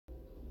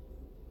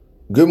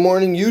Good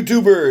morning,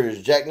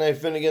 YouTubers,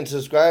 Jackknife Finnegan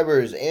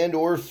subscribers, and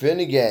or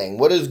Finnegang.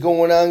 What is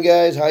going on,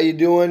 guys? How you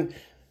doing?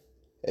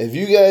 If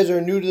you guys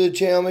are new to the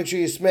channel, make sure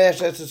you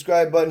smash that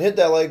subscribe button, hit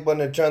that like button,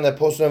 and turn on that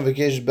post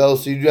notification bell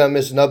so you do not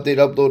miss an update,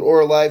 upload,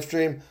 or a live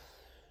stream.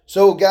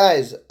 So,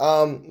 guys,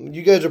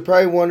 you guys are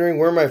probably wondering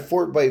where my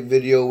Fortnite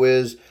video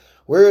is.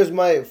 Where is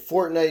my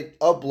Fortnite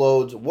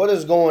uploads? What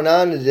is going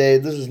on today?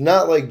 This is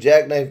not like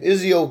Jackknife.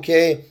 Is he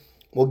okay?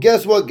 Well,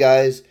 guess what,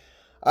 guys?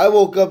 I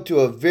woke up to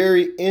a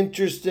very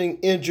interesting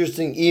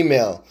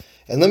email.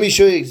 And let me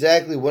show you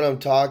exactly what I'm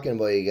talking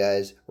about, you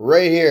guys.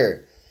 Right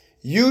here.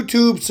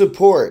 YouTube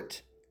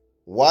support.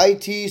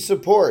 YT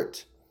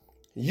support.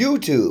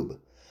 YouTube.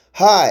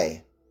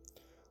 Hi.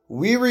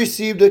 We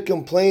received a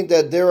complaint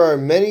that there are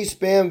many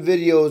spam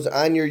videos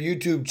on your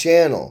YouTube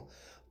channel.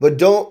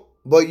 But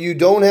you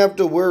don't have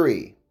to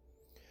worry.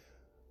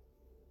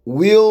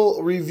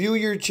 We'll review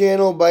your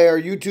channel by our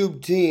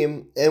YouTube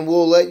team and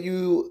we'll let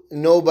you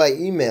know by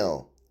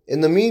email.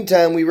 In the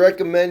meantime, we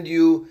recommend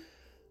you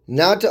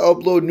not to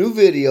upload new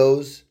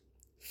videos,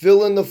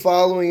 fill in the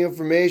following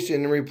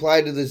information, and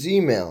reply to this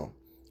email.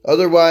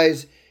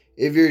 Otherwise,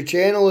 if your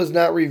channel is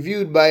not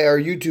reviewed by our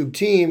YouTube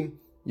team,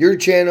 your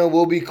channel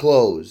will be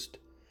closed.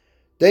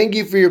 Thank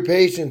you for your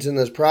patience in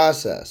this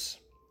process.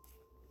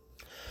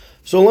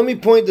 So let me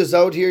point this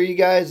out here, you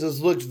guys.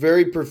 This looks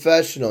very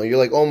professional. You're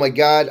like, oh my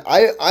God.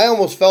 I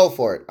almost fell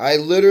for it.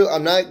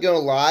 I'm not going to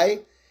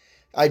lie.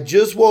 I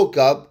just woke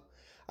up.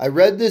 I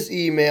read this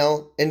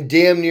email and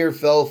damn near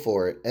fell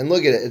for it. And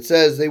look at it. It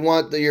says they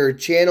want your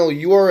channel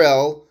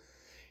URL,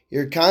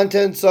 your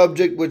content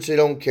subject, which they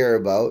don't care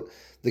about,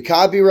 the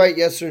copyright,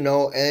 yes or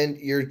no, and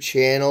your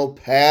channel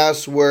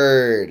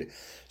password.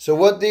 So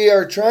what they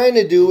are trying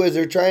to do is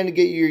they're trying to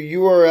get your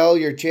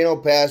URL, your channel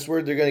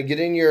password. They're going to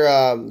get in your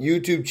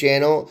YouTube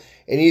channel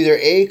and either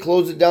A,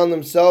 close it down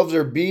themselves,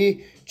 or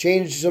B,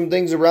 change some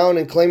things around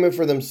and claim it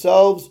for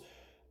themselves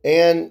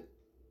and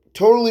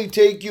totally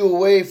take you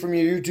away from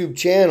your YouTube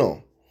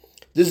channel.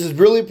 This is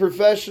really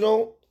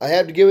professional. I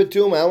had to give it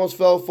to them. I almost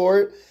fell for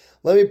it.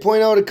 Let me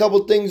point out a couple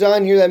things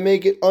on here that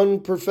make it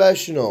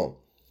unprofessional.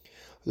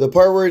 The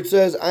part where it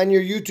says on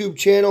your YouTube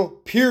channel,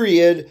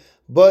 period,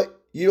 but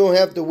you don't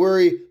have to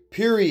worry,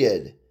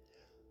 period.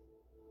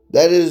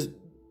 That is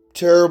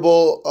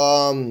terrible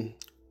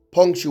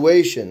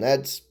punctuation.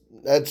 That's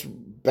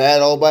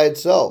bad all by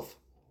itself.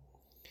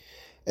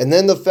 And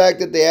then the fact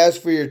that they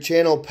ask for your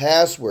channel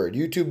password.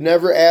 YouTube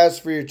never asks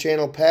for your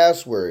channel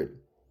password.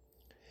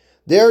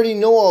 They already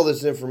know all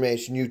this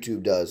information,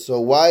 YouTube does.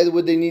 So why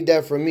would they need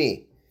that from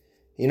me?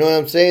 You know what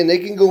I'm saying? They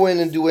can go in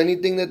and do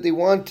anything that they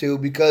want to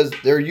because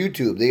they're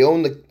YouTube. They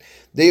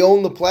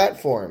own the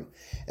platform.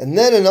 And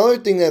then another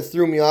thing that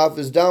threw me off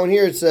is down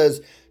here it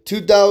says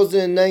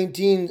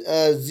 2019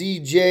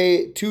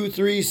 ZJ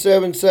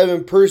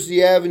 2377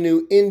 Percy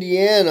Avenue,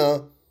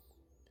 Indiana.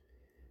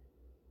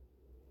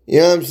 You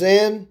know what I'm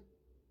saying?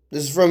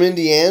 This is from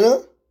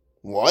Indiana?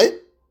 What?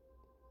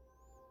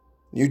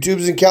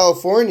 YouTube's in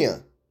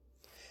California.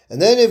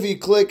 And then if you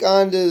click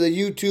onto the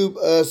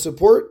YouTube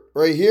support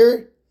right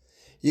here,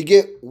 you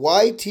get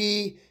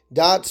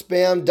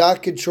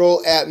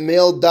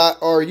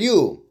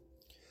yt.spam.control@mail.ru.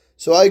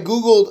 So I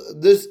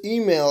Googled this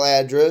email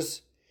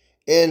address,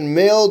 and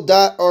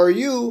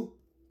mail.ru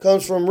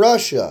comes from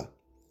Russia.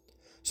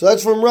 So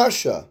that's from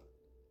Russia.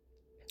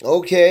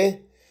 Okay.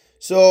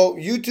 So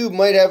YouTube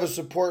might have a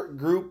support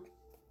group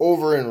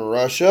over in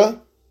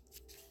Russia.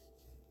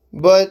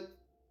 But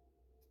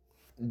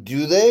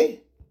do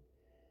they?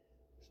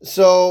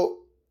 So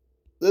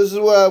this is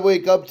what I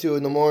wake up to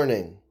in the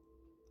morning.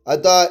 I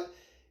thought,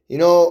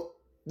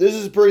 this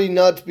is pretty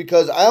nuts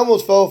because I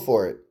almost fell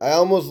for it. I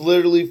almost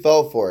literally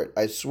fell for it.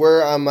 I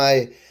swear on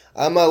my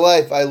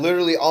life, I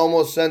literally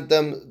almost sent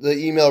them the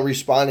email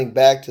responding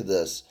back to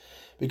this.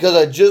 Because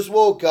I just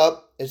woke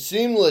up. It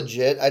seemed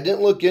legit. I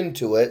didn't look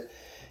into it.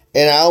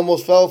 And I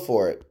almost fell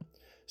for it.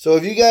 So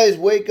if you guys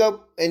wake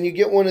up and you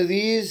get one of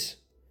these,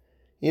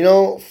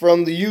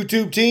 from the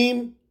YouTube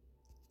team,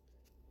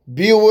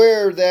 be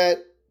aware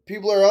that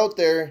people are out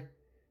there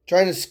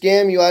trying to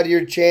scam you out of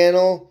your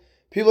channel.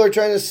 People are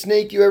trying to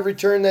snake you every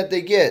turn that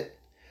they get.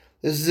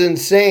 This is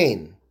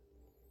insane.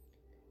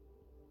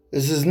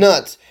 This is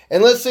nuts.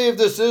 And let's say if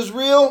this is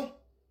real,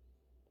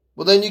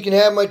 well then you can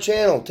have my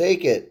channel.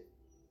 Take it.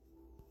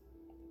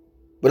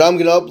 But I'm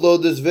going to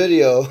upload this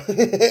video.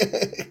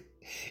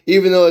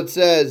 Even though it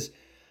says,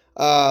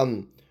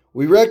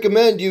 we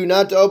recommend you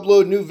not to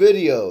upload new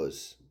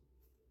videos.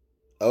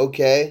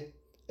 Okay.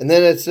 And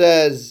then it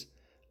says,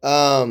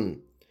 thank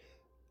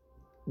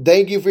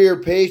you for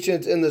your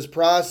patience in this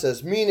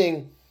process.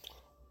 Meaning,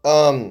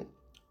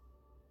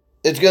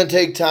 it's going to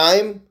take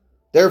time.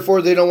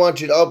 Therefore, they don't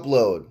want you to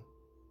upload.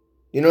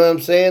 You know what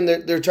I'm saying?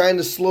 They're trying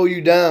to slow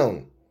you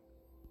down.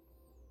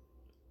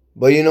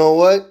 But you know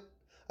what?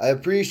 I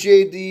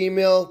appreciate the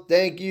email.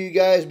 Thank you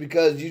guys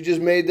because you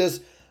just made this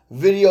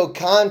video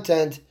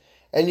content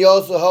and you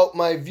also help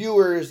my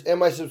viewers and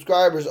my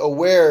subscribers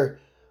aware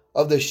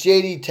of the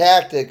shady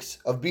tactics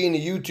of being a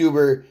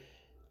YouTuber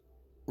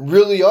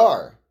really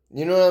are.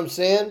 You know what I'm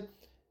saying?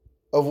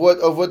 of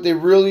what they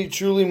really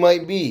truly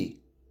might be.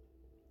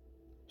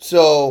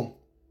 So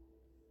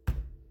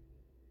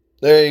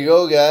there you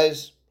go,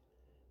 guys.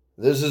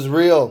 This is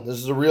real. This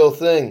is a real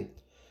thing.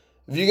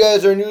 If you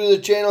guys are new to the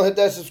channel, hit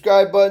that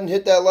subscribe button,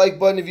 hit that like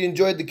button if you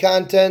enjoyed the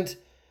content.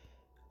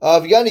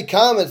 If you got any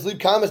comments, leave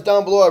comments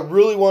down below. I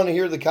really want to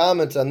hear the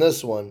comments on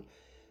this one.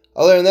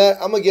 Other than that,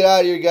 I'm going to get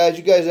out of here, guys.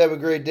 You guys have a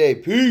great day.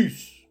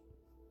 Peace.